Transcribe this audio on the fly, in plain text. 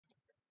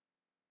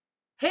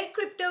Hey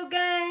crypto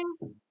gang!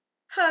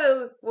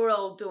 Hope we're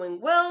all doing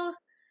well.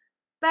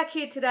 Back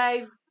here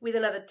today with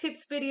another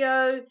tips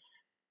video.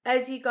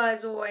 As you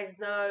guys always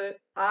know,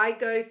 I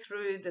go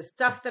through the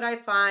stuff that I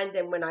find,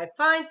 and when I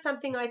find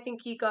something I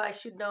think you guys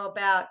should know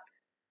about,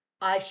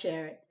 I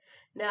share it.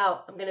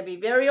 Now, I'm going to be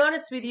very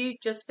honest with you,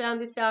 just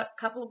found this out a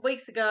couple of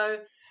weeks ago,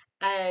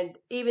 and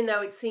even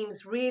though it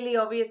seems really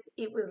obvious,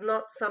 it was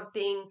not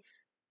something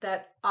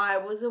that I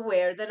was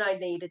aware that I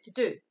needed to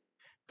do.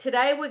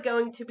 Today we're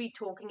going to be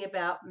talking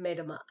about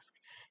MetaMask.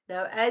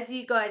 Now, as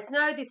you guys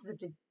know, this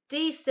is a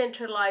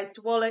decentralized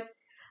wallet,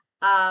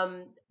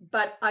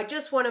 but I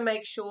just want to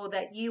make sure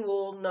that you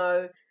all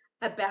know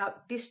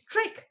about this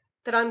trick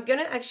that I'm going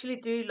to actually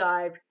do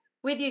live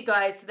with you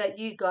guys so that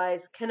you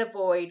guys can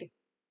avoid,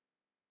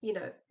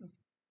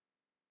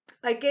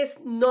 I guess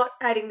not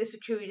adding the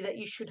security that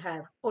you should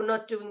have or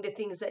not doing the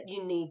things that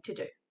you need to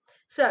do.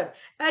 So,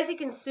 as you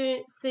can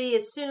see,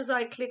 as soon as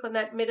I click on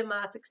that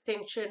MetaMask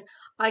extension,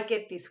 I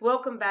get this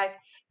welcome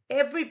back.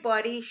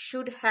 Everybody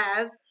should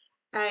have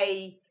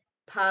a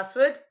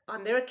password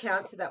on their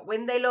account so that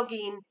when they log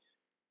in,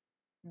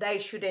 they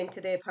should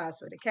enter their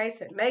password. Okay,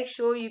 so make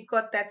sure you've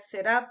got that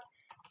set up.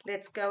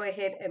 Let's go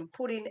ahead and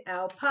put in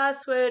our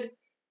password.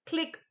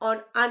 Click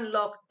on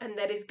unlock, and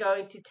that is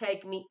going to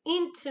take me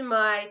into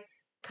my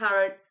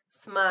current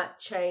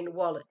smart chain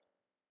wallet.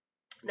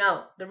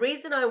 Now, the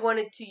reason I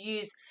wanted to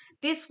use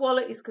this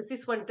wallet is because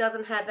this one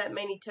doesn't have that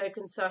many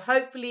tokens, so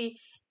hopefully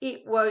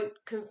it won't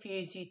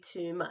confuse you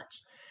too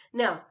much.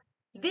 Now,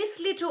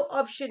 this little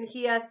option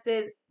here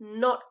says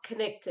not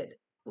connected,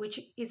 which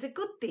is a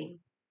good thing.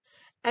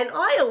 And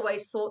I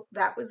always thought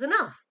that was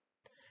enough.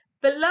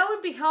 But lo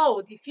and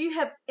behold, if you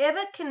have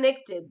ever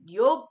connected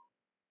your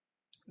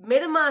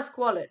MetaMask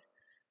wallet,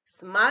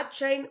 Smart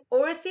Chain,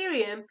 or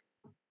Ethereum,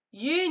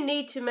 you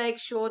need to make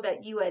sure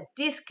that you are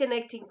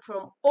disconnecting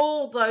from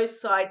all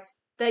those sites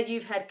that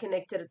you've had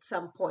connected at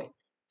some point.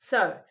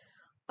 So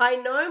I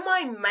know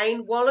my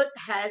main wallet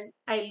has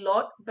a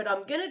lot, but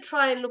I'm going to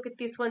try and look at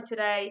this one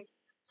today.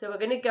 So we're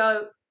going to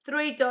go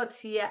 3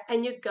 dots here,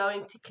 and you're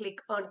going to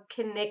click on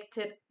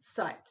connected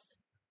sites.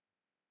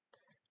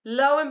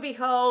 Lo and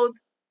behold,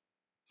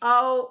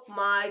 oh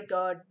my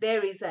God,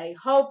 there is a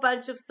whole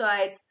bunch of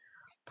sites,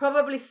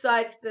 probably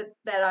sites that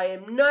I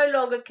am no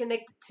longer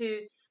connected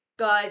to.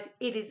 Guys,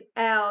 it is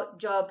our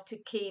job to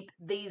keep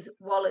these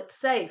wallets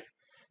safe.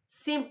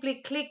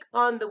 Simply click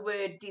on the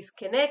word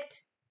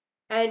disconnect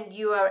and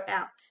you are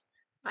out.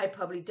 I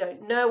probably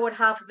don't know what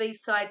half of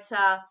these sites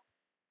are.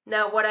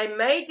 Now, what I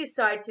may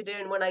decide to do,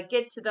 and when I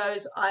get to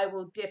those, I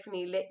will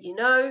definitely let you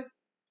know.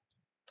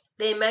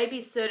 There may be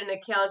certain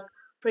accounts.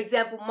 For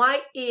example,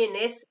 my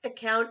ENS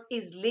account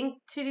is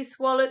linked to this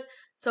wallet,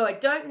 so I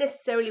don't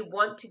necessarily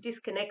want to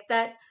disconnect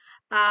that.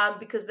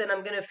 Because then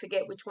I'm going to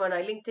forget which one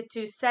I linked it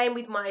to. Same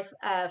with my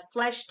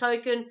Flash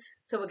token.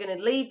 So we're going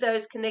to leave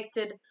those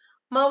connected.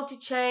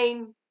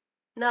 Multi-chain,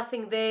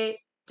 nothing there.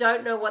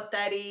 Don't know what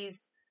that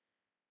is.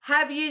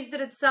 Have used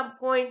it at some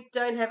point.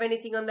 Don't have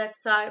anything on that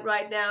site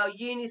right now.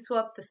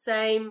 Uniswap, the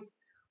same.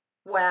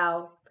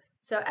 Wow.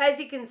 So as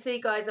you can see,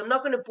 guys, I'm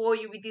not going to bore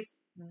you with this.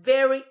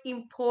 Very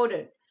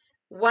important.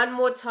 One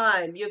more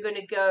time. You're going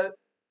to go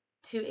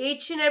to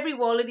each and every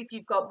wallet if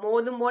you've got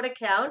more than one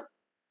account.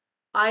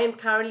 I am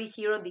currently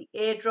here on the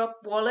airdrop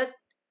wallet.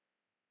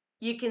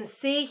 You can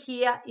see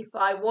here if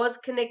I was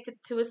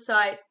connected to a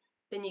site,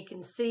 then you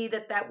can see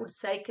that would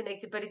say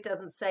connected, but it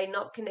doesn't say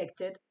not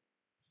connected.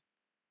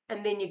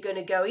 And then you're going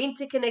to go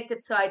into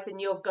connected sites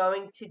and you're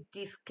going to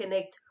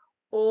disconnect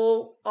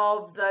all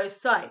of those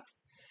sites.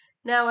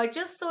 Now, I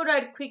just thought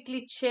I'd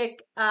quickly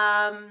check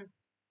to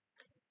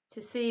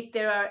see if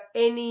there are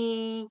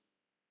any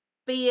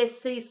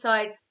BSC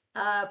sites.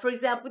 For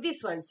example,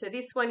 this one. So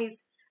this one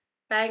is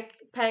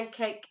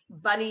Pancake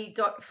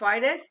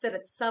Bunny.finance that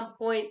at some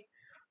point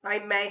I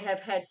may have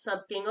had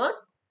something on.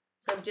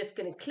 So I'm just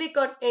going to click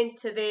on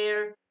enter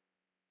there.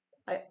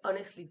 I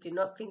honestly do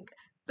not think,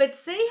 but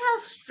see how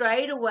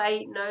straight away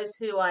it knows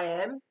who I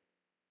am?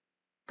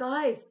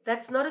 Guys,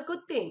 that's not a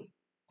good thing.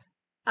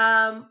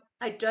 I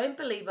don't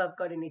believe I've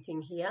got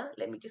anything here.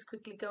 Let me just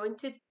quickly go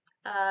into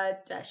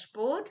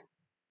dashboard,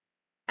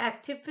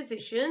 active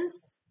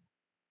positions.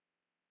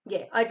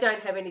 Yeah, I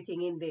don't have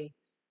anything in there.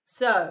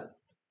 So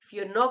if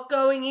you're not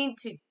going in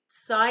to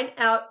sign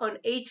out on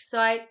each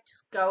site,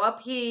 just go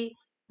up here,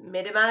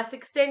 MetaMask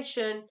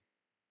extension,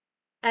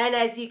 and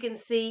as you can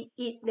see,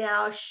 it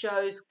now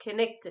shows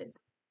connected.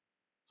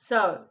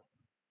 So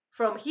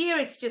from here,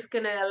 it's just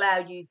going to allow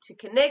you to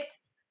connect,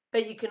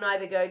 but you can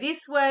either go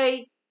this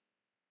way,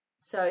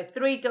 so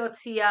 3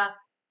 dots here,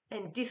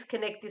 and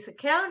disconnect this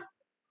account.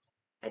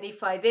 And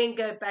if I then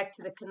go back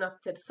to the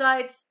connected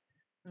sites,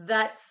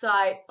 that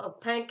site of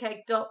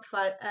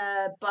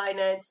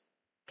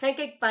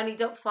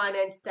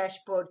PancakeBunny.finance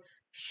dashboard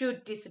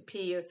should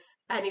disappear,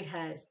 and it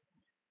has.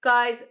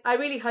 Guys, I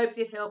really hope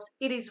it helps.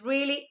 It is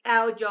really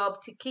our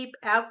job to keep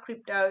our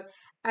crypto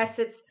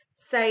assets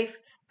safe,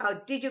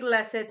 our digital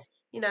assets,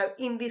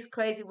 in this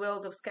crazy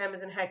world of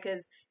scammers and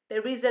hackers.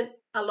 There isn't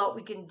a lot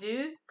we can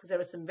do because there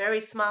are some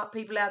very smart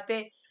people out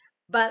there,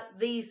 but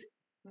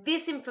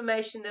this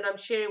information that I'm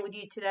sharing with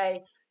you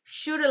today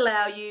should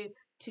allow you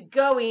to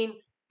go in,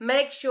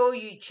 make sure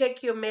you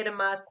check your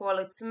MetaMask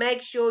wallets,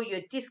 make sure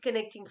you're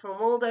disconnecting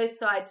from all those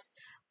sites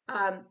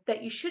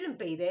that you shouldn't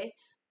be there,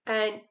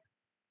 and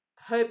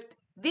hope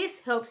this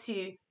helps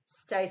you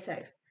stay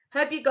safe.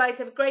 Hope you guys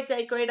have a great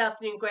day, great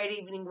afternoon, great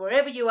evening,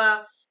 wherever you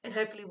are, and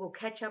hopefully we'll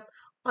catch up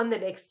on the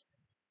next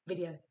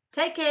video.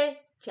 Take care.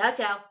 Ciao,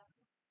 ciao.